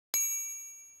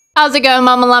How's it going,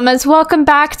 Mama Llamas? Welcome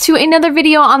back to another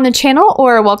video on the channel,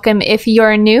 or welcome if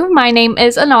you're new. My name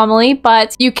is Anomaly,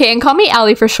 but you can call me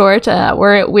Allie for short.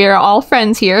 We're all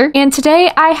friends here. And today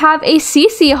I have a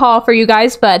CC haul for you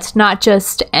guys, but not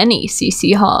just any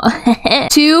CC haul.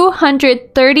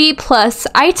 230 plus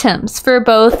items for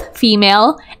both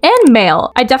female and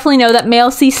male. I definitely know that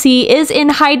male CC is in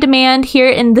high demand here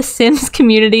in the Sims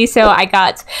community, so I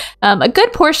got a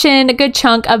good portion, a good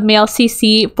chunk of male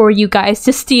CC for you guys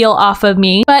to steal off of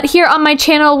me. But here on my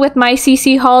channel with my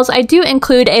CC hauls, I do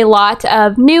include a lot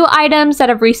of new items that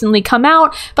have recently come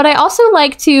out, but I also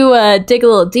like to dig a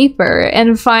little deeper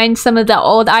and find some of the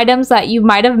old items that you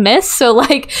might have missed. So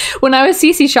like when I was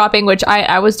CC shopping, which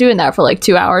I was doing that for like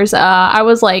 2 hours, I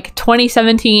was like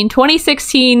 2017,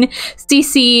 2016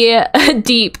 CC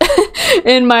deep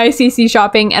in my CC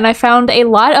shopping, and I found a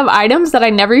lot of items that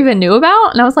I never even knew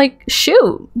about, and I was like,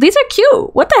 shoot, these are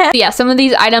cute, what the heck? Yeah, some of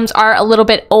these items are a little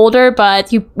bit older,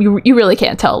 but you really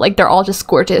can't tell. Like, they're all just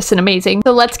gorgeous and amazing.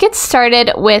 So let's get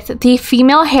started with the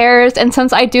female hairs, and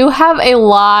since I do have a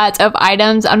lot of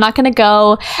items, I'm not gonna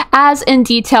go as in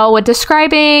detail with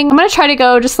describing. I'm gonna try to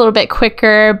go just a little bit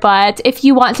quicker, but if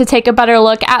you want to take a better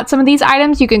look at some of these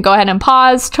items, you can go ahead and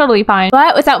pause, totally fine.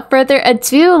 But without further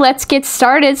ado, let's get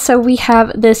started. So we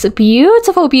have this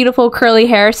beautiful curly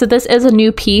hair. So this is a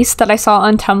new piece that I saw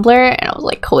on Tumblr, and I was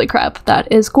like, holy crap, that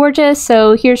is gorgeous.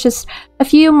 So here's just a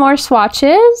few more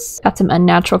swatches. Got some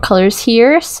unnatural colors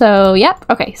here. So yep,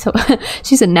 okay, so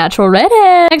she's a natural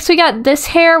redhead. Next we got this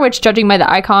hair, which judging by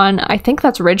the icon, I think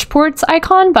that's Ridgeport's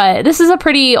icon, but this is a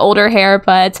pretty older hair,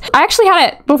 but I actually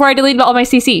had it before I deleted all my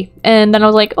CC. And then I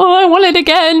was like, oh, I want it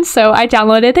again. So I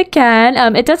downloaded it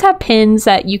again. It does have pins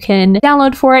that you can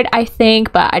download for it, I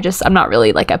think, but I'm not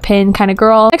really like a pin kind of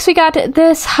girl. Next we got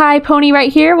this high pony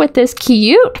right here with this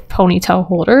cute ponytail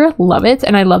holder. Love it.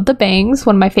 And I love the bangs.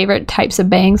 One of my favorite types of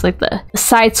bangs, like the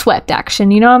side swept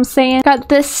action, you know what I'm saying? Got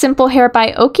this simple hair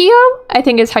by Okio, I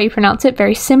think is how you pronounce it.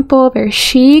 Very simple, very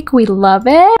chic. We love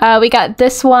it. We got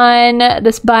this one,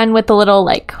 this bun with the little,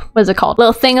 like, what is it called?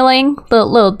 Little thing-a-ling,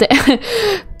 little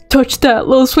touch that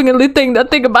little swingly thing,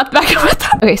 that thing about the back of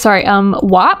it. Okay, sorry,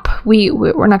 WAP.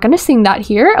 We're not gonna sing that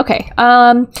here. Okay,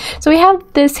 so we have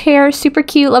this hair, super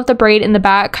cute. Love the braid in the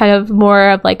back, kind of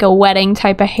more of like a wedding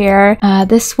type of hair.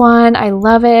 This one, I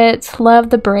love it. Love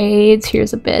the braids.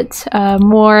 Here's a bit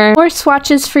more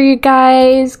swatches for you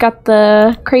guys. Got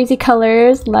the crazy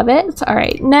colors. Love it. All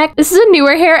right, next. This is a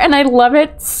newer hair, and I love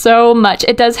it so much.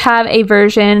 It does have a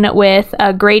version with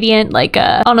a gradient, like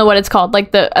I don't know what it's called,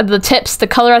 like the tips, the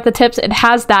color at the tips. It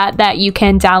has that you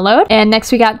can download. And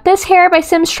next we got this hair by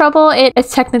Sims Trouble. It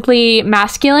is technically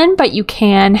masculine, but you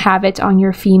can have it on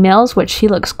your females, which she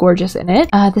looks gorgeous in it.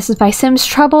 This is by Sims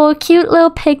Trouble. Cute little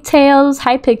pigtails,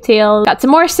 high pigtails. Got some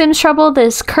more Sims Trouble.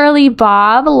 This curly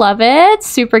bob, love it.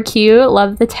 Super cute,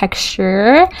 love the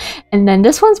texture. And then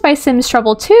this one's by Sims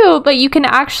Trouble too, but you can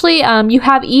actually, you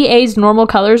have EA's normal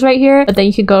colors right here, but then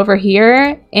you can go over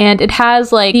here and it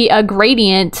has like the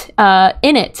gradient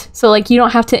in it. So like you don't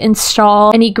have to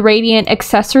install any gradient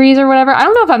accessories or whatever. I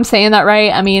don't know if I'm saying that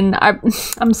right. I mean,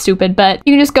 I'm stupid, but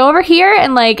you can just go over here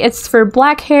and like it's for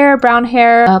black hair, brown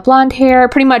hair, blonde hair,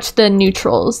 pretty much the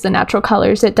neutrals, the natural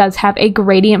colors. It does have a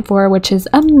gradient for, which is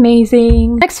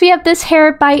amazing. Next we have this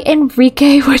hair by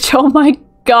Enrique, which, oh my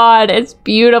God, it's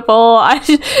beautiful.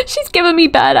 She's giving me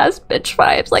badass bitch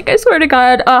vibes, like, I swear to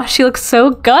God. Oh, she looks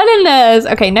so good in this.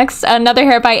 Okay, next, another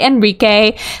hair by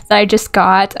Enrique that I just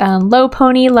got. Low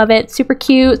pony, love it. Super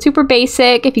cute, super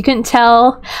basic. If you couldn't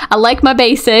tell, I like my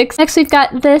basics. Next, we've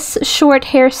got this short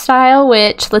hairstyle,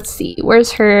 which, let's see,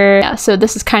 where's her? Yeah, so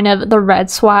this is kind of the red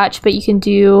swatch, but you can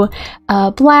do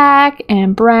black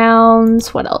and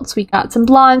browns. What else? We got some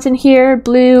blondes in here,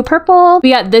 blue, purple.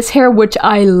 We got this hair, which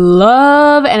I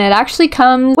love, and it actually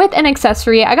comes with an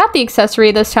accessory. I got the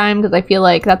accessory this time because I feel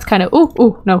like that's kind of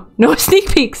no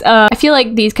sneak peeks. I feel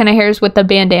like these kind of hairs with the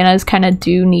bandanas kind of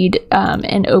do need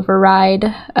an override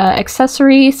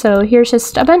accessory. So here's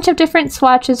just a bunch of different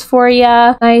swatches for you.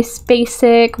 Nice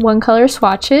basic one color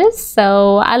swatches.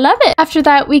 So I love it. After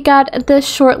that, we got this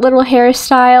short little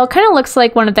hairstyle. Kind of looks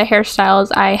like one of the hairstyles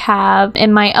I have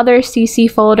in my other CC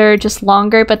folder, just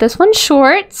longer, but this one's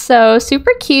short, so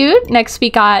super cute. Next we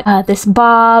got this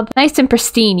bob, nice and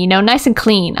pristine, you know, nice and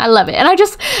clean. I love it. And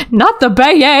not the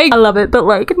bayang, I love it, but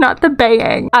like not the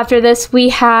bayang. After this we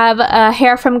have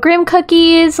hair from Grim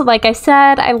Cookies. Like I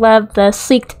said, I love the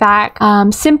sleeked back,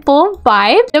 simple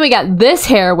vibe. Then we got this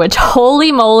hair, which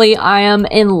holy moly, I am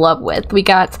in love with. We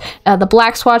got the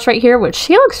black swatch right here, which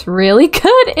she looks really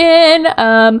good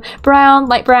in. Brown,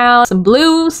 light brown, some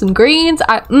blue, some greens.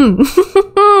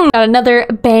 Got another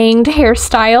banged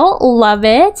hairstyle. Love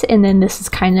it. And then this is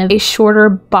kind of a shorter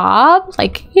bob,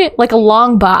 like a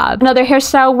long bob. Another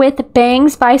hairstyle with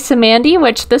bangs by Samandy,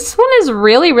 which this one is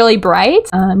really, really bright.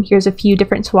 Here's a few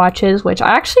different swatches, which I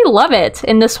actually love it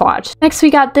in this swatch. Next, we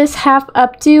got this half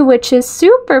updo, which is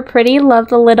super pretty. Love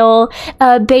the little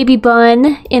baby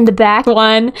bun in the back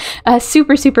one.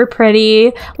 Super, super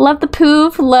pretty. Love the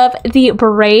poof. Love the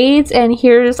braids. And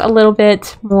here's a little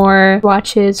bit more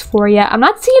swatches for you. I'm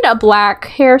not seeing a black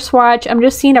hair swatch. I'm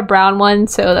just seeing a brown one.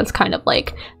 So that's kind of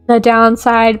like the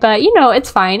downside, but you know, it's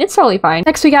fine. It's totally fine.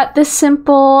 Next, we got this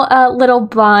simple little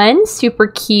bun. Super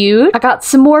cute. I got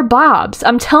some more bobs.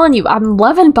 I'm telling you, I'm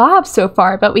loving bobs so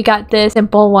far, but we got this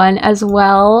simple one as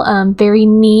well. Very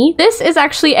neat. This is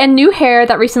actually a new hair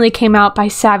that recently came out by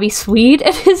Savvy Sweet.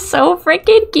 It is so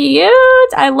freaking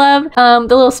cute. I love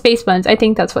the little space buns. I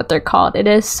think that's what they're called. It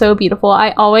is so beautiful.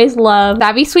 I always love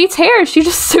Savvy Sweet's hair. She's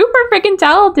just super freaking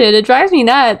talented. It drives me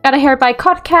nuts. Got a hair by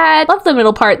Cot Cat. Love the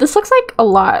middle part. This looks like a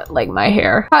lot like my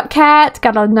hair. Hot Cat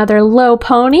got another low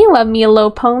pony. Love me a low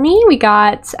pony. We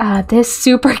got this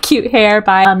super cute hair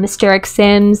by Miss Derek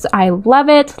Sims. I love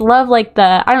it. Love like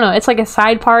the, I don't know, it's like a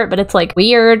side part, but it's like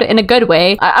weird in a good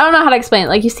way. I don't know how to explain it.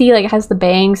 Like you see like it has the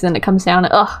bangs and then it comes down.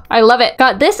 Ugh, I love it.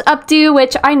 Got this updo,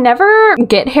 which I never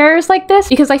get hairs like this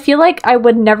because I feel like I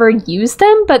would never use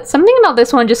them, but something about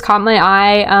this one just caught my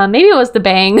eye. Maybe it was the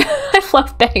bang. I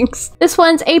love bangs. This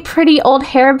one's a pretty old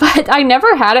hair, but I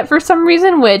never had it for some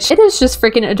reason, which it is just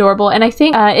freaking adorable. And I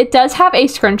think it does have a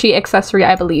scrunchie accessory,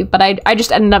 I believe, but I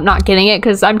just ended up not getting it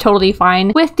because I'm totally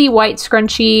fine with the white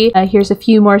scrunchie. Here's a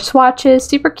few more swatches.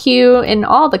 Super cute in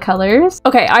all the colors.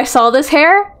 Okay, I saw this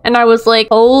hair and I was like,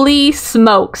 holy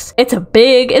smokes. It's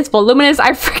big, it's voluminous.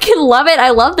 I freaking love it.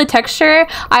 I love the texture.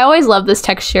 I always love this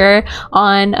texture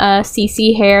on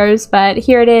CC hairs, but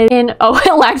here it is in, oh,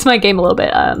 it lags my game a little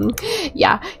bit.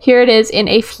 Yeah, here it is in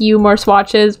a few more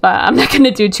swatches, but I'm not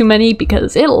gonna do too many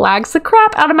because it lags the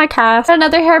crap out of my cast.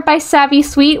 Another hair by Savvy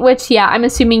Sweet, which yeah, I'm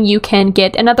assuming you can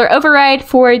get another override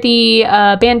for the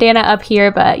bandana up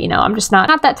here, but you know, I'm just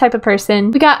not that type of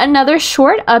person. We got another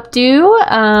short updo.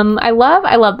 I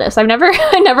love this. I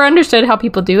never understood how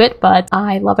people do it, but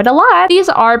I love it a lot. These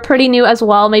are pretty new as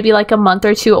well, maybe like a month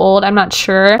or two old, I'm not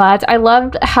sure, but I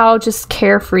loved how just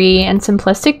carefree and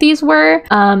simplistic these were.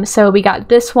 So we got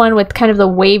this one with kind of the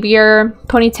wavier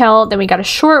ponytail, then we got a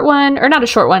short one, or not a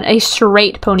short one, a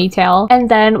straight ponytail, and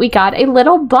then we got a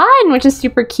little bun, which is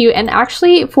super cute. And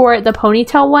actually for the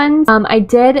ponytail ones, I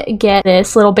did get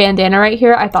this little bandana right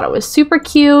here. I thought it was super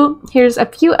cute. Here's a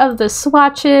few of the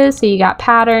swatches. So you got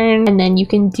pattern, and then you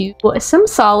can do some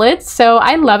solids. So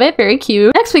I love it. Very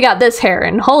cute. Next, we got this hair,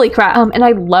 and holy crap. And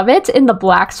I love it in the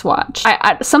black swatch.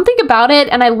 Something about it,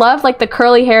 and I love like the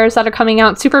curly hairs that are coming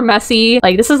out, super messy.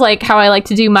 Like this is like how I like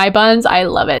to do my buns. I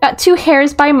love it. Got two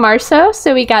hairs by Marso.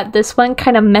 So we got this one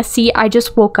kind of messy, I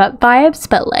just woke up vibes,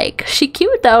 but like she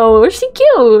cute though. She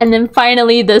cute. And then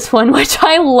finally this one, which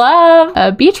I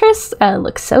love. Beatrice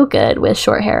looks so good with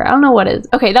short hair. I don't know what is.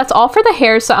 Okay, that's all for the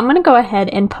hair. So I'm gonna go ahead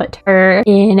and put her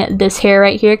in this hair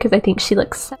right here because I think she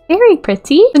looks very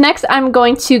pretty. So next I'm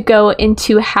going to go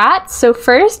into hats. So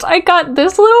first I got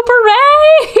this little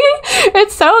beret.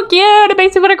 It's so cute. It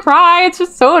makes me want to cry. It's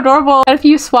just so adorable. Got a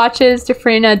few swatches,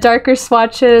 different darker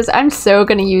swatches. I'm so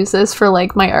gonna use this for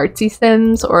like my artsy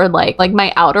sims or like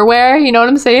my outerwear. You know what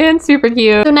I'm saying? Super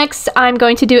cute. So next I'm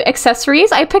going to do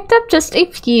accessories. I picked up just a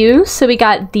few. So we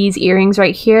got these earrings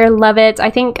right here. Love it. I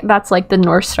think that's like the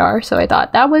North Star. So I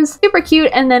thought that was super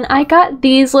cute. And then I got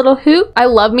these little hoops. I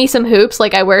love me some hoops.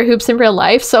 Like I wear hoops in real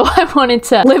life. So I wanted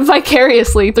to live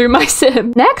vicariously through my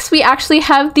sim. Next, we actually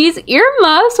have these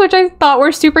earmuffs, which I thought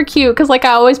were super cute because like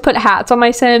I always put hats on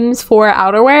my sims for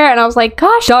outerwear. And I was like,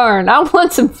 gosh darn, I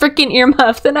want some freaking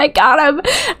earmuffs. And I got them.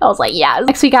 I was like, yeah.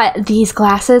 Next, we got these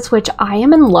glasses, which I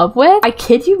am in love with. I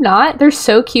kid you not. They're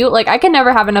so cute. Like I can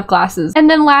never have enough glasses. And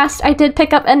then last, I did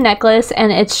pick up a necklace,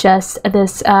 and it's just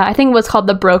this, I think it was called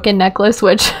the broken necklace,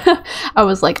 which I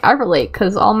was like, I relate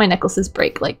because all my necklaces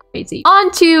break like crazy.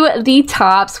 On to the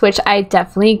tops, which I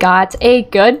definitely got a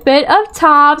good bit of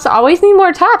tops. Always need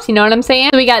more tops, you know what I'm saying?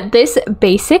 So we got this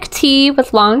basic tee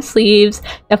with long sleeves.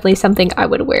 Definitely something I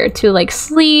would wear to like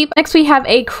sleep. Next, we have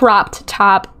a cropped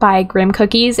top by Grim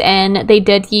Cookies, and they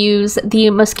did use the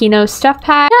Moschino stuff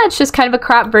pack. Yeah, it's just kind of a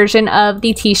crop version of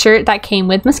the t-shirt that came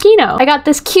with Moschino. I got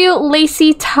this cute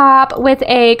lacy top with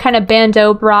a kind of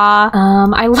bandeau bra.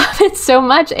 I love it so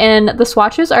much, and the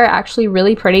swatches are actually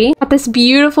really pretty. Got this this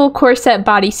beautiful corset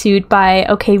bodysuit by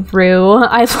OK Rue.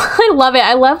 I love it.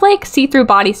 I love like see-through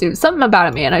bodysuits. Something about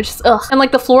it, man. I just, ugh. And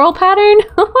like the floral pattern.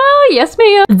 Yes,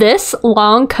 ma'am. This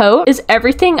long coat is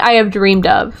everything I have dreamed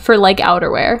of for like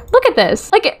outerwear. Look at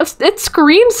this. Like it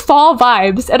screams fall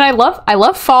vibes, and I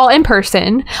love fall in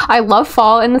person. I love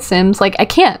fall in The Sims. Like I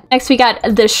can't. Next, we got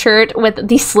this shirt with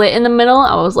the slit in the middle.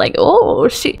 I was like, oh,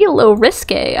 she a little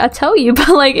risque, I tell you, but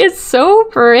like it's so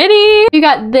pretty. You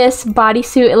got this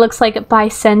bodysuit. It looks like by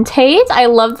Sentate. I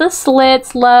love the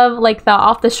slits. Love like the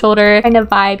off the shoulder kind of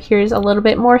vibe. Here's a little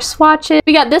bit more swatches.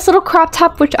 We got this little crop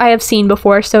top, which I have seen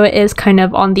before, so it is kind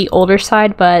of on the older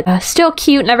side, but still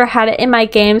cute. Never had it in my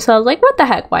game, so I was like, what the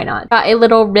heck, why not? Got a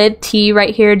little red tee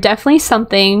right here. Definitely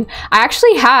something I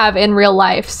actually have in real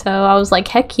life, so I was like,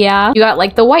 heck yeah. You got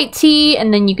like the white tee,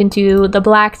 and then you can do the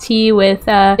black tee with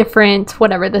different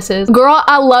whatever this is. Girl,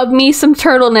 I love me some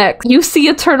turtlenecks. You see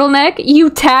a turtleneck, you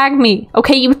tag me,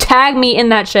 okay? You tag me in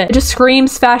that shit. It just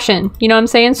screams fashion, you know what I'm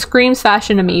saying? Screams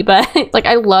fashion to me, but like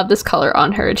I love this color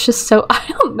on her. It's just so, I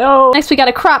don't know. Next, we got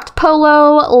a cropped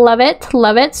polo. Love it,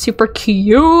 love it. Super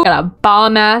cute. Got a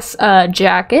bomb ass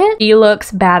jacket. She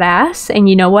looks badass, and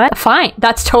you know what? Fine,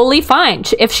 that's totally fine.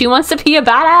 If she wants to be a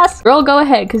badass, girl, go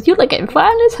ahead, because you looking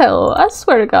fine as hell. I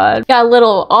swear to God. Got a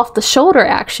little off the shoulder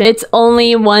action. It's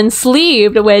only one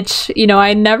sleeved, which, you know,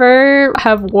 I never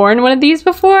have worn one of these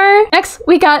before. Next,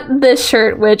 we got this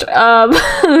shirt, which,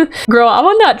 girl, I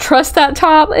would not trust that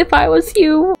top if I was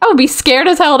you. I would be scared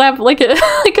as hell to have like a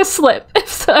like a slip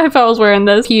if I was wearing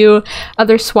this. Few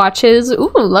other swatches.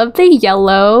 Ooh, love the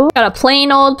yellow. Got a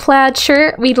plain old plaid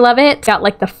shirt. We love it. Got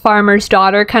like the farmer's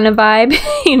daughter kind of vibe,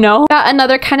 you know. Got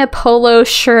another kind of polo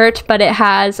shirt, but it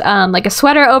has like a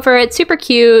sweater over it. Super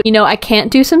cute. You know, I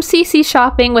can't do some CC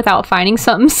shopping without finding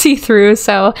something see-through,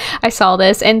 so I saw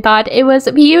this and thought it was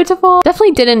beautiful.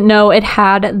 Definitely didn't know it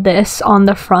had this on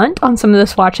the front on some of the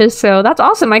swatches, so that's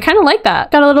awesome. I kind of like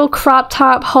that. Got a little crop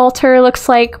top halter, looks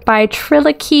like by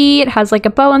Trilogy. It has like a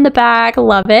bow in the back.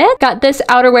 Love it. Got this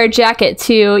outerwear jacket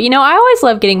too. You know, I always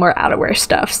love getting more outerwear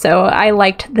stuff, so I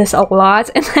liked this a lot.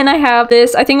 And then I have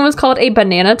this, I think it was called a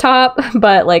banana top,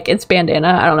 but like it's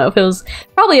bandana. I don't know if it was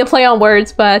probably a play on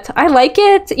words, but I like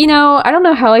it. You know, I don't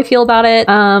know how I feel about it.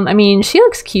 I mean, she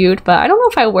looks cute, but I don't know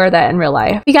if I wear that in real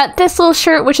life. We got this little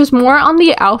shirt, which is more on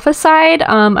the alpha side.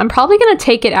 I'm probably gonna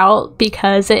take it out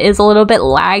because it is a little bit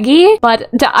laggy, but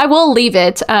I will leave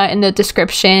it in the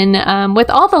description with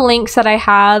all the links that I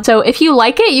have. So if you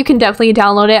like it, you can definitely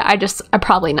download it. I'm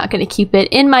probably not gonna keep it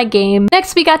in my game.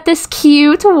 Next, we got this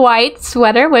cute white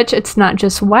sweater, which it's not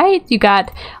just white. You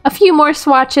got a few more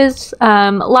swatches,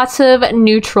 lots of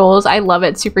neutrals. I love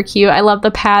it. Super cute. I love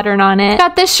the pattern on it.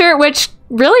 Got this shirt, which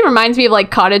really reminds me of like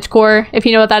cottagecore, if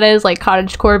you know what that is, like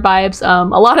cottagecore vibes.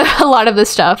 A lot of this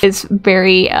stuff is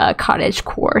very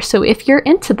cottagecore, so if you're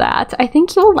into that, I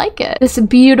think you'll like it. This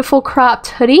beautiful cropped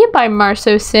hoodie by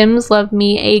Marso Sims. Love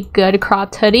me a good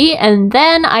cropped hoodie. And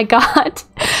then I got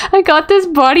this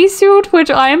bodysuit,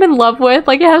 which I am in love with.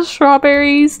 Like, it has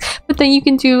strawberries, but then you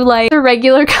can do like the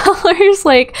regular colors.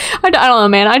 Like, I don't know,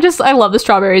 man. I love the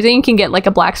strawberries, and you can get like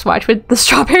a black swatch with the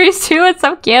strawberries too. It's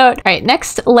so cute. All right,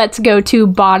 next, let's go to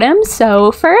bottoms.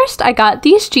 So first, I got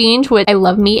these jeans, which I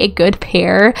love me a good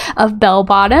pair of bell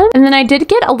bottoms. And then I did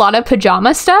get a lot of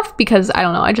pajama stuff because I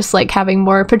don't know, I just like having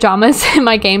more pajamas in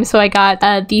my game. So I got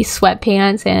these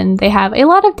sweatpants, and they have a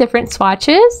lot of different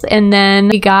swatches. And then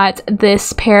we got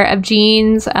this pair of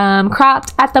jeans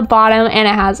cropped at the bottom, and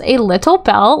it has a little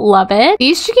belt. Love it.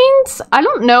 These jeans, I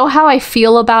don't know how I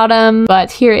feel about them,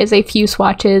 but here is a few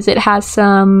swatches. It has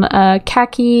some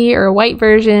khaki or white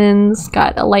versions,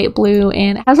 got a light blue,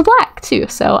 and it has a black too,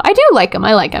 so I do like them.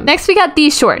 I like them. Next, we got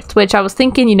these shorts, which I was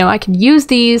thinking, you know, I could use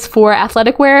these for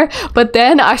athletic wear, but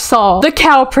then I saw the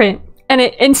cow print, and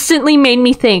it instantly made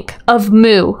me think of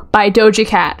Moo by Doja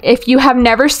Cat. If you have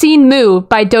never seen Moo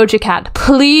by Doja Cat,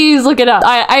 please look it up.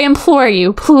 I implore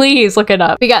you, please look it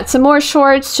up. We got some more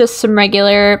shorts, just some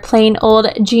regular plain old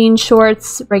jean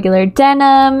shorts, regular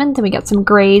denim, and then we got some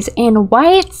grays and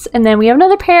whites, and then we have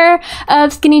another pair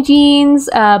of skinny jeans,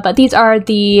 but these are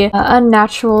the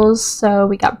unnaturals. So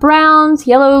we got browns,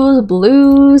 yellows,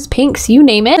 blues, pinks, you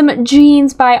name it. Some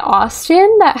jeans by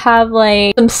Austin that have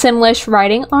like some Simlish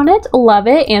writing on it. Love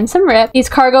it. And some rip. These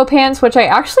cargo pants, which I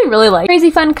actually really like. Crazy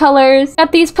fun colors.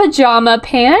 Got these pajama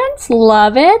pants.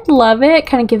 Love it. Love it.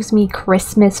 Kind of gives me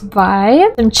Christmas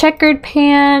vibe. Some checkered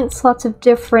pants. Lots of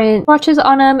different swatches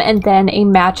on them. And then a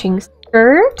matching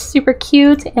shirt, super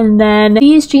cute. And then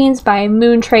these jeans by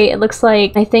Moon Trait. It looks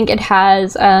like, I think it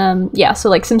has, yeah, so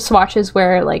like some swatches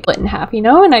where like split in half, you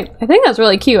know? And I think that's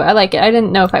really cute. I like it. I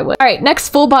didn't know if I would. All right, next,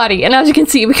 full body. And as you can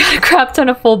see, we got a crap ton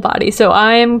of full body. So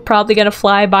I'm probably gonna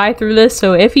fly by through this.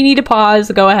 So if you need to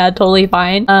pause, go ahead, totally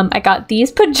fine. I got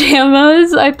these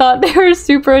pajamas. I thought they were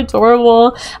super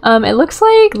adorable. It looks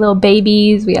like little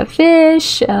babies. We have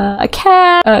fish, a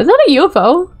cat. Is that a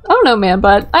UFO? I don't know, man,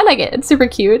 but I like it. It's super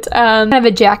cute. Kind of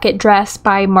a jacket dress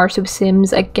by Marso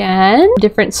Sims again.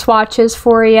 Different swatches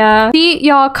for ya. See,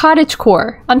 y'all, cottage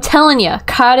core. I'm telling ya,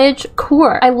 cottage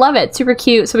core. I love it. Super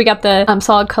cute. So we got the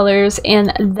solid colors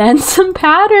and then some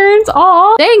patterns.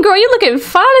 Aw, dang, girl, you looking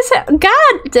fun as hell.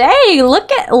 God dang,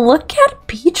 look at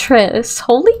Beatrice.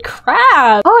 Holy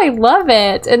crap. Oh, I love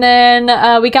it. And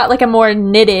then we got like a more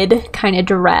knitted kind of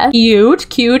dress.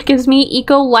 Cute. Gives me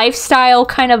eco lifestyle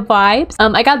kind of vibes.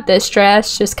 I got this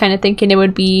dress just kind of thinking it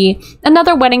would be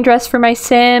another wedding dress for my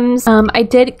Sims. I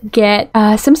did get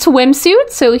some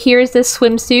swimsuits. So here's this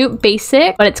swimsuit,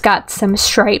 basic, but it's got some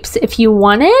stripes if you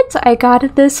want it. I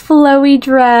got this flowy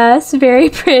dress, very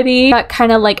pretty. Got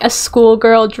kind of like a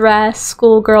schoolgirl dress,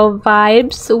 schoolgirl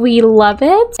vibes. We love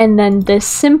it. And then this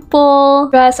simple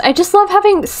dress. I just love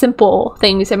having simple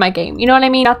things in my game. You know what I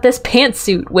mean? Got this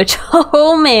pantsuit, which,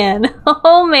 oh man,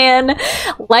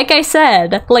 like I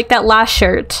said, like that last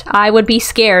shirt, I would be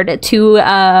scared to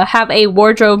have a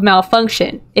wardrobe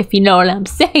malfunction, if you know what I'm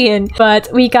saying. But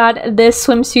we got this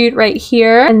swimsuit right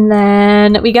here, and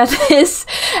then we got this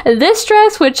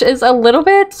dress, which is a little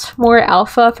bit more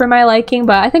alpha for my liking,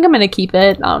 but I think I'm gonna keep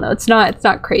it. I don't know, it's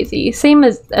not crazy. Same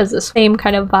as the same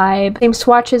kind of vibe, same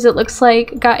swatches. It looks like.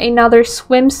 Got another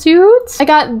swimsuit. I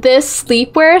got this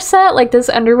sleepwear set, like this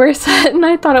underwear set, and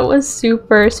I thought it was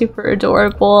super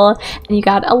adorable. And you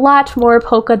got a lot more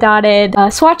polka dotted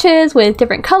swatches with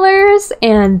different colors.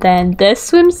 And then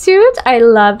this swimsuit, I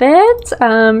love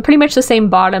it. Pretty much the same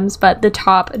bottoms, but the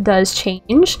top does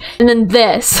change. And then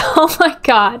this, oh my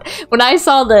god, when I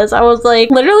saw this, I was like,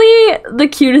 literally the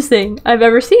cutest thing I've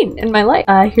ever seen in my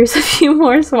life. Here's a few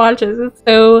more swatches. It's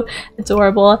so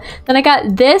adorable. Then I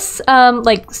got this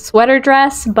like sweater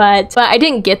dress, but I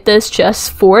didn't get this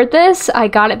just for this. I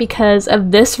got it because of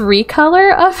this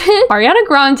recolor of it. Ariana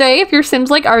Grande, if your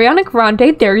Sims like Ariana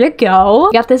Grande, there you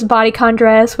go. Got this bodycon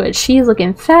dress, which she's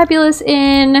looking fabulous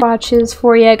in. Swatches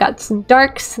for you. Got some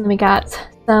darks, and then we got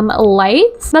some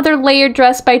lights. Another layered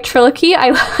dress by Trilogy. I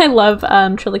love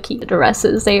Trilogy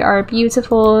dresses. They are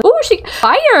beautiful. Oh, she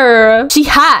fire. She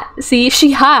hot. See,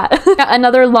 she hot. Got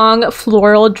another long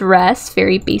floral dress,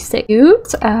 very basic,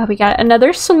 cute. We got another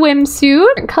swimsuit,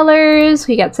 different colors.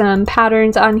 We got some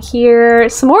patterns on here.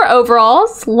 Some more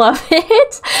overalls. Love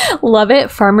it. Love it.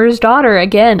 Farmer's daughter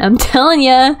again. I'm telling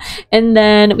ya. And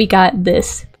then we got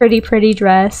this pretty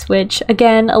dress, which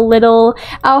again, a little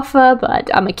alpha, but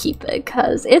I'm gonna keep it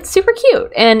because it's super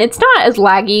cute and it's not as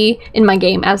laggy in my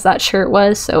game as that shirt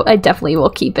was, so I definitely will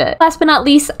keep it. Last but not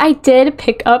least, I did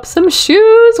pick up some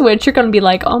shoes, which you're gonna be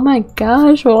like, oh my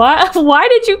gosh, why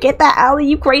did you get that, Allie?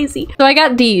 You crazy. So I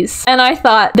got these and I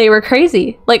thought they were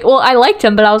crazy. Like, well, I liked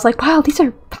them, but I was like, wow, these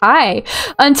are pie,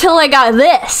 until I got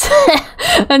this.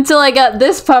 Until I got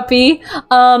this puppy.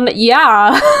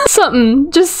 Yeah.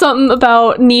 Just something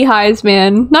about knee highs,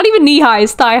 man. Not even knee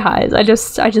highs, thigh highs. I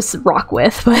just rock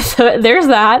with. But there's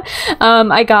that.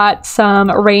 I got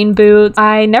some rain boots.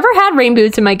 I never had rain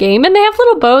boots in my game, and they have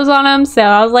little bows on them, so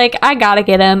I was like, I gotta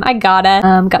get them. I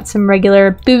gotta. Got some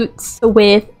regular boots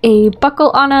with a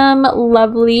buckle on them.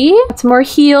 Lovely. Got some more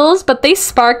heels, but they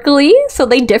sparkly, so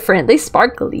they different. They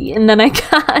sparkly. And then I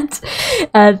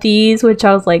got these, which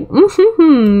I was like,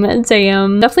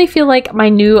 damn. Definitely feel like my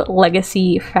new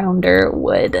Legacy founder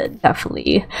would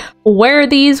definitely wear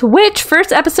these, which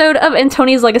first episode of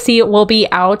Antoni's Legacy will be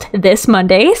out this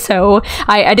Monday. So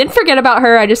I didn't forget about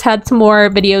her. I just had some more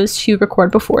videos to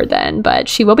record before then, but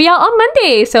she will be out on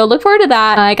Monday. So look forward to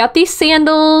that. I got these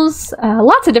sandals,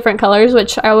 lots of different colors,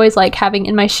 which I always like having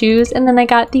in my shoes. And then I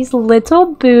got these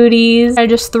little booties. They're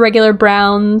just the regular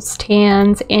browns,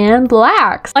 tans, and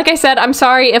blacks. Like I said, I'm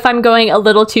sorry if I'm going a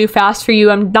little too fast for you.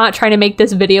 I'm not trying to make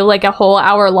this video like a whole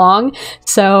hour long,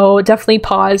 so definitely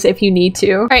pause if you need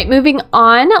to. All right, moving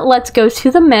on, let's go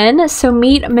to the men. So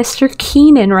meet Mr.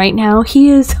 Keenan right now. He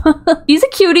is he's a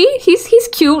cutie. He's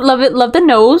cute. Love it. Love the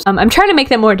nose. I'm trying to make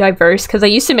them more diverse because I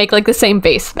used to make like the same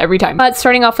face every time. But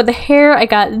starting off with the hair, I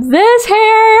got this hair.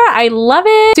 I love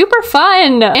it. Super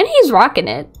fun, and he's rocking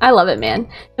it. I love it, man.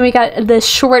 Then we got the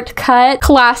short cut,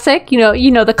 classic.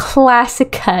 You know the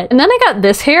classic cut. And then I got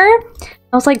this hair.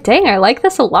 I was like, dang, I like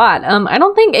this a lot. I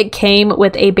don't think it came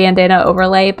with a bandana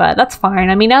overlay, but that's fine.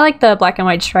 I mean, I like the black and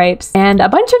white stripes and a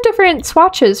bunch of different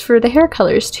swatches for the hair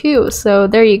colors too. So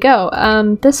there you go.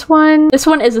 This one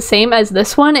is the same as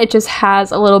this one. It just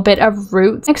has a little bit of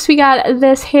roots. Next, we got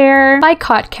this hair by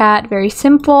Cot Cat. Very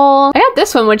simple. I got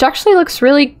this one, which actually looks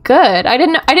really good. I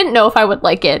didn't know if I would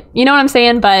like it. You know what I'm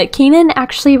saying? But Keenan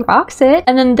actually rocks it.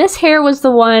 And then this hair was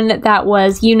the one that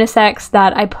was unisex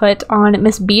that I put on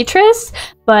Miss Beatrice,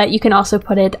 but you can also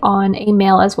put it on a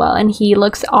male as well, and he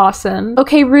looks awesome.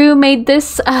 Okay, Rue made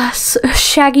this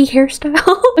shaggy hairstyle.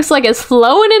 Looks like it's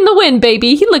flowing in the wind,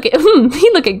 baby. He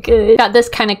looking good. Got this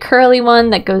kind of curly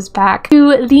one that goes back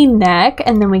to the neck,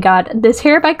 and then we got this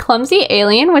hair by Clumsy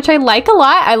Alien, which I like a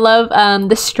lot. I love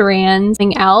the strands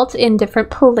being out in different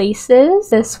places.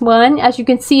 This one, as you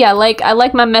can see, I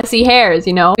like my messy hairs,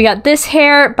 you know. We got this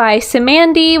hair by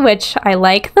Simandy, which I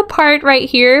like the part right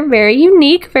here. Very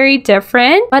unique, very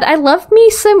different. But I love me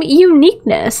some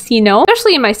uniqueness, you know,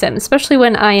 especially in my Sims, especially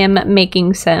when I am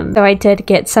making Sims. So I did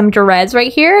get some dreads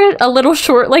right here, a little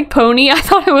short like pony. I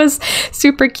thought it was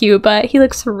super cute, but he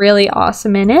looks really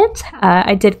awesome in it.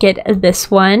 I did get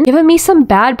this one, giving me some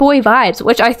bad boy vibes,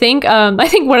 which I think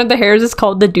one of the hairs is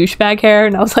called the douchebag hair,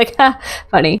 and I was like, ha,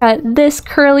 funny. Got this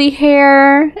curly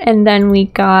hair, and then we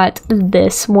got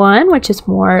this one, which is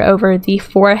more over the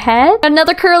forehead.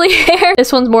 Another curly hair.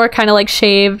 This one's more kind of like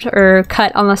shaved or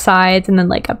cut on the sides, and then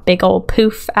like a big old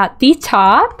poof at the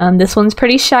top. This one's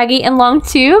pretty shaggy and long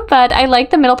too, but I like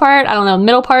the middle part. I don't know,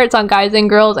 middle parts on guys and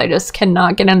girls I just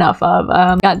cannot get enough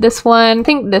of. Got this one. I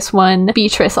think this one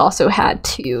Beatrice also had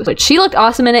too, but she looked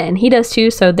awesome in it, and he does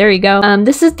too, so there you go.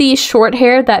 This is the short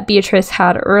hair that Beatrice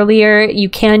had earlier. You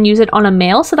can use it on a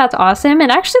male, so that's awesome. It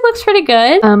actually looks pretty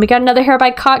good. We got another hair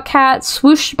by Cot Cat,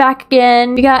 swooshed back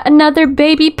again. We got another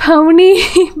baby pony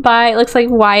by, it looks like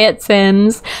Wyatt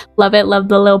Sims. Love it. Love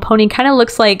the little pony. Kind of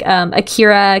looks like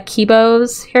Akira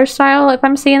Kibo's hairstyle, if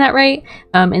I'm saying that right.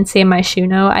 And Sam My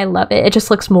Shuno. I love it. It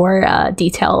just looks more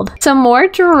detailed. Some more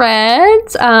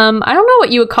dreads. I don't know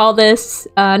what you would call this.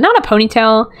 Not a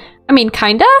ponytail. I mean,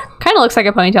 kinda looks like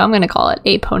a ponytail. I'm gonna call it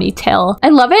a ponytail. I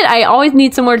love it. I always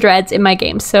need some more dreads in my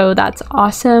game, so that's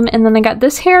awesome. And then I got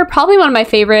this hair, probably one of my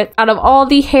favorite out of all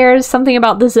the hairs. Something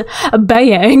about this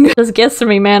bang just gets to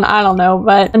me, man. I don't know,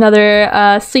 but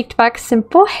another sleeked back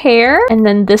simple hair. And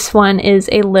then this one is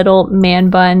a little man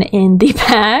bun in the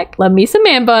back. Love me some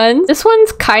man buns. This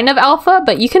one's kind of alpha,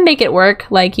 but you can make it work.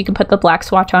 Like, you can put the black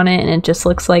swatch on it, and it just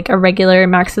looks like a regular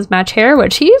Max's Match hair,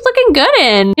 which he's looking good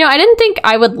in. You know, I didn't think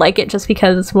I would like it just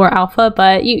because it's more alpha,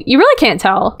 but you really can't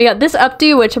tell. We got this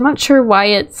updo, which I'm not sure why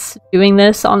it's doing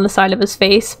this on the side of his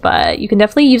face, but you can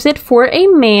definitely use it for a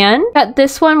man. Got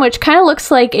this one, which kind of looks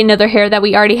like another hair that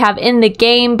we already have in the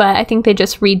game, but I think they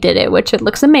just redid it, which it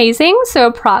looks amazing,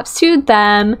 so props to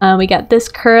them. We got this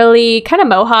curly kind of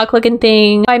mohawk looking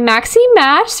thing by Maxi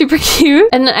Match, super cute.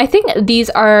 And I think these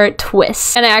are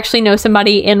twists, and I actually know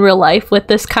somebody in real life with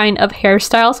this kind of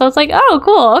hairstyle, so it's like, oh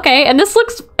cool, okay. And this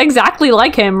looks exactly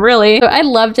like him, really. So I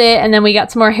loved it. And then we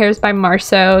got some more hairs by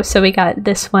Marceau. So we got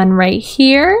this one right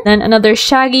here, then another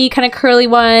shaggy kind of curly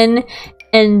one,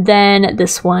 and then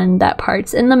this one that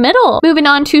parts in the middle. Moving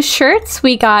on to shirts,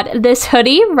 we got this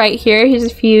hoodie right here. Here's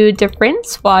a few different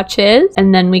swatches.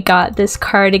 And then we got this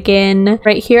cardigan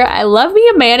right here. I love me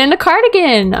a man in a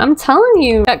cardigan, I'm telling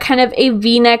you. Got kind of a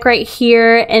V-neck right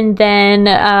here, and then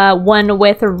one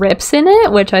with rips in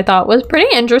it, which I thought was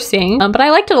pretty interesting, but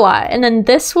I liked it a lot. And then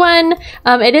this one,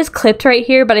 it is clipped right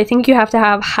here, but I think you have to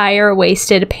have higher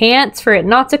waisted pants for it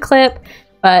not to clip.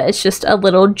 But it's just a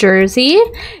little jersey.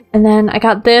 And then I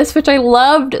got this, which I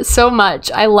loved so much.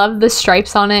 I love the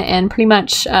stripes on it, and pretty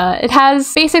much it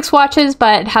has basic swatches,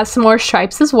 but it has some more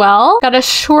stripes as well. Got a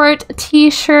short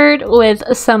t-shirt with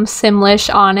some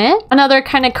Simlish on it. Another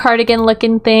kind of cardigan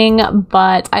looking thing,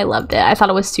 but I loved it. I thought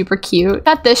it was super cute.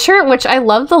 Got this shirt, which I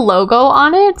love the logo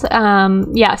on it.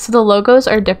 Yeah, so the logos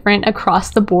are different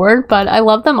across the board, but I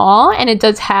love them all. And it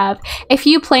does have a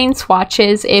few plain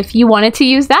swatches if you wanted to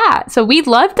use that. So we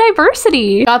love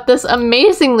diversity. Got this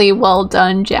amazingly well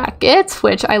done jacket,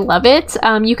 which I love it.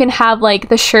 You can have like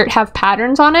the shirt have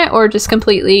patterns on it, or just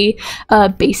completely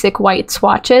basic white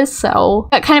swatches. So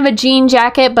got kind of a jean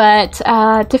jacket, but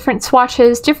different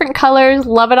swatches, different colors.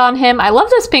 Love it on him. I love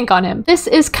this pink on him. This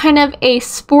is kind of a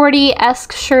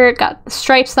sporty-esque shirt, got the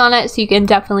stripes on it, so you can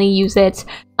definitely use it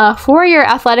for your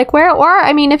athletic wear, or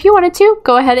I mean, if you wanted to,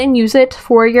 go ahead and use it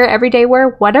for your everyday wear,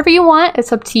 whatever you want.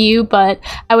 It's up to you, but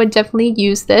I would definitely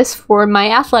use this for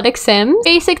my athletic sim.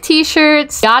 Basic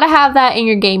t-shirts, gotta have that in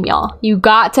your game, y'all. You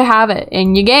got to have it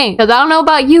in your game. Because I don't know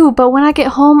about you, but when I get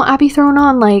home, I be throwing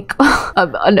on like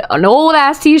an old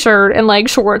ass t-shirt and like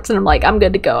shorts, and I'm like, I'm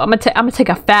good to go. I'm gonna take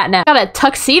a fat nap. Got a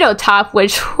tuxedo top,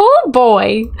 which, oh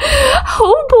boy,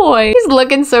 he's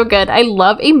looking so good. I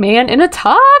love a man in a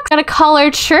tux. Got a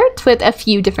collared shirt with a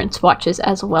few different swatches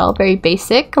as well. Very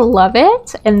basic, love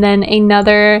it. And then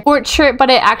another sport shirt, but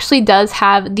it actually does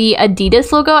have the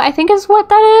Adidas logo, I think is what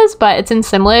that is, but it's in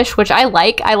Simlish, which I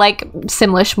like. I like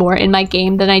Simlish more in my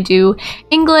game than I do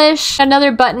English.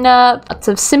 Another button up, lots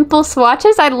of simple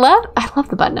swatches. I love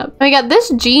the button up. We got this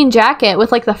jean jacket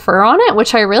with like the fur on it,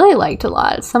 which I really liked a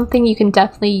lot. It's something you can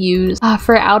definitely use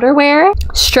for outerwear.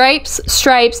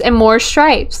 Stripes, and more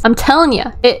stripes. I'm telling you,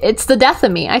 it's the death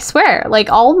of me. I swear. Like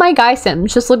all of my guy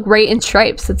sims just look great in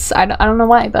stripes. I don't know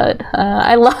why, but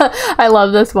I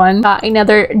love this one. Got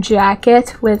another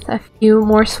jacket with a few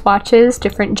more swatches,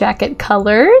 different jacket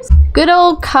colors. Good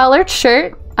old collared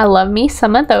shirt. I love me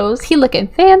some of those. He looking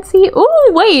fancy. Ooh,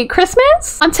 wait,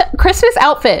 Christmas? Christmas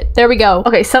outfit. There we go.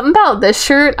 Okay, something about this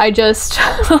shirt, I just,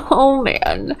 oh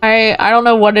man. I don't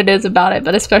know what it is about it,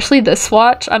 but especially this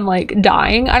swatch, I'm like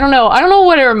dying. I don't know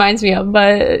what it reminds me of,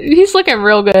 but he's looking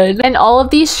real good. And all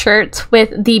of these shirts with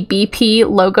the BP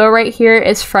logo right here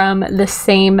is from the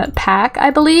same pack, I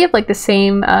believe, like the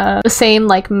same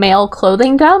like male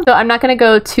clothing dump. So I'm not gonna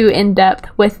go too in depth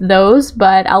with those,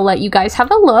 but I'll let you guys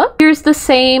have a look. Here's the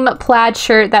same plaid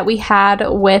shirt that we had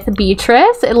with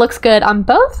Beatrice. It looks good on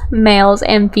both males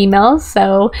and females,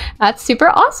 so that's super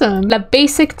awesome. A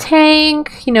basic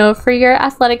tank, you know, for your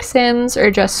athletic sims or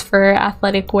just for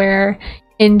athletic wear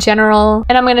in general.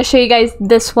 And I'm going to show you guys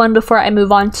this one before I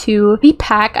move on to the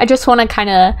pack. I just want to kind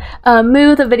of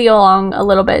move the video along a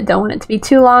little bit. Don't want it to be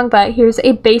too long, but here's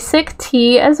a basic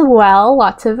tee as well.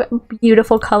 Lots of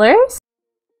beautiful colors.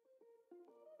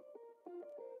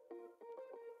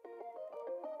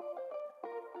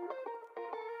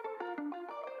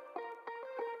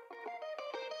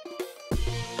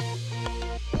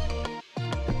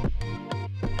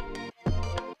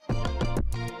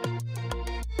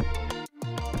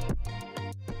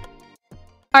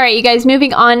 All right, you guys,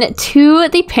 moving on to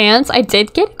the pants. I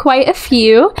did get quite a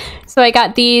few. So I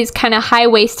got these kind of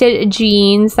high-waisted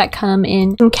jeans that come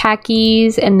in some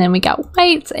khakis, and then we got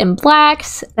whites and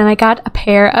blacks. And I got a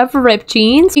pair of ripped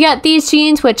jeans. You got these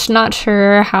jeans, which not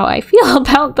sure how I feel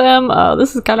about them. Oh,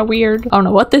 this is kind of weird. I don't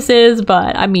know what this is,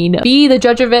 but I mean, be the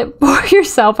judge of it for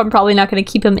yourself. I'm probably not going to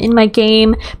keep them in my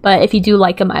game, but if you do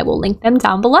like them, I will link them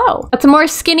down below. Got some more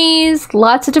skinnies,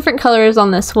 lots of different colors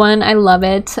on this one. I love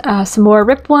it. Some more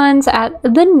ripped ones at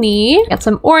the knee. Got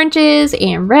some oranges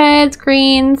and reds,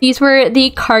 greens. These were the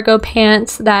cargo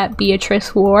pants that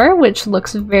Beatrice wore, which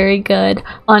looks very good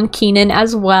on Keenan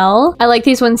as well. I like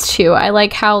these ones too. I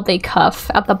like how they cuff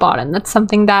at the bottom. That's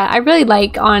something that I really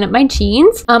like on my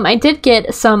jeans. I did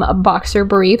get some boxer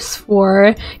briefs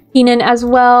for Keenan as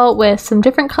well with some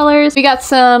different colors. We got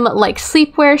some like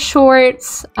sleepwear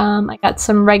shorts. I got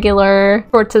some regular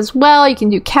shorts as well. You can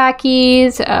do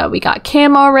khakis. We got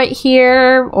camo right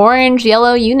here, orange,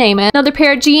 yellow, you name it. Another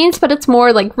pair of jeans, but it's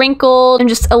more like wrinkled and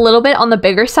just a little bit on the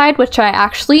bigger side, which I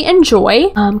actually enjoy.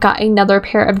 Got another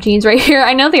pair of jeans right here.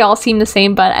 I know they all seem the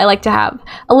same, but I like to have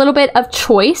a little bit of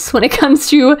choice when it comes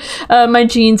to my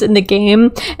jeans in the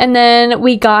game. And then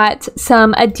we got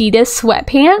some Adidas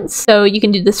sweatpants. So you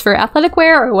can do this for athletic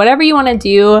wear or whatever you want to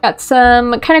do. Got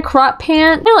some kind of crop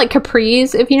pant, kind of like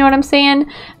capris, if you know what I'm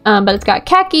saying. But it's got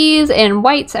khakis and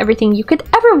whites, everything you could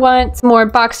ever want. More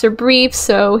boxer briefs,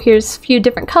 so here's a few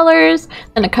different colors.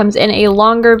 Then it comes in a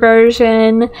longer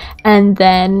version and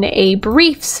then a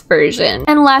briefs version.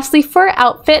 And lastly, for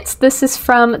outfits, this is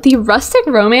from the Rustic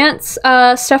Romance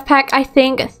stuff pack, I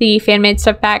think, the fan-made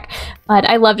stuff pack. But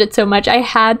I loved it so much, I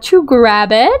had to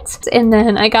grab it. And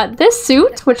then I got this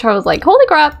suit, which I was like, holy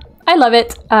crap, I love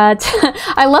it.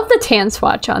 I love the tan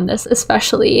swatch on this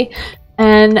especially.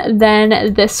 And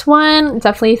then this one,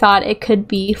 definitely thought it could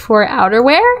be for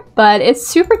outerwear, but it's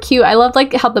super cute. I love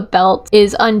like how the belt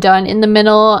is undone in the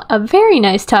middle, a very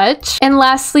nice touch. And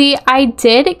lastly, I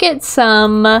did get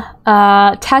some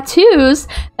tattoos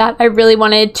that I really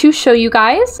wanted to show you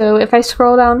guys. So if I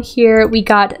scroll down here, we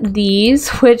got these,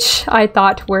 which I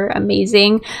thought were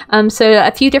amazing. So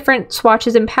a few different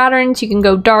swatches and patterns. You can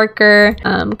go darker,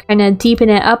 kind of deepen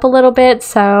it up a little bit.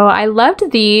 So I loved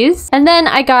these. And then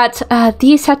I got have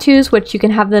these tattoos, which you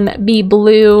can have them be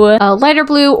blue, lighter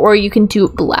blue, or you can do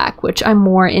black, which I'm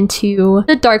more into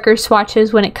the darker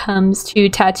swatches when it comes to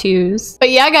tattoos. But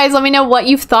yeah, guys, let me know what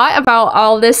you've thought about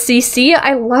all this CC.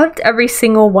 I loved every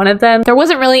single one of them. There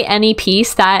wasn't really any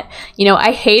piece that, you know,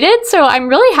 I hated, so I'm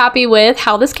really happy with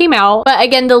how this came out. But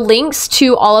again, the links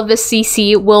to all of the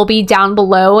CC will be down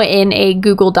below in a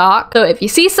Google Doc. So if you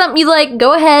see something you like,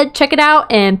 go ahead, check it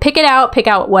out and pick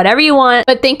out whatever you want.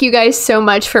 But thank you guys so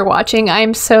much for watching.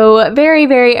 I'm so very,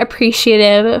 very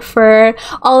appreciative for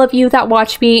all of you that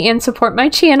watch me and support my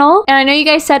channel. And I know you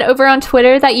guys said over on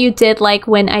Twitter that you did like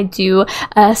when I do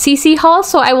a CC haul,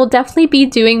 so I will definitely be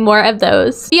doing more of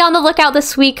those. Be on the lookout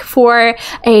this week for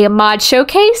a mod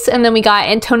showcase, and then we got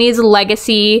Antonia's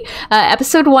Legacy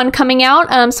episode 1 coming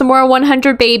out, some more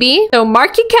 100 baby. So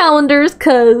mark your calendars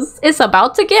because it's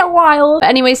about to get wild. But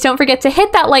anyways, don't forget to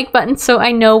hit that like button so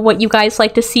I know what you guys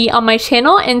like to see on my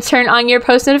channel, and turn on your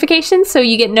post notifications so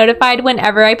you get notified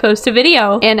whenever I post a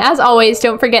video. And as always,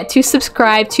 don't forget to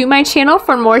subscribe to my channel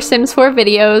for more Sims 4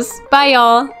 videos. Bye,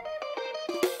 y'all.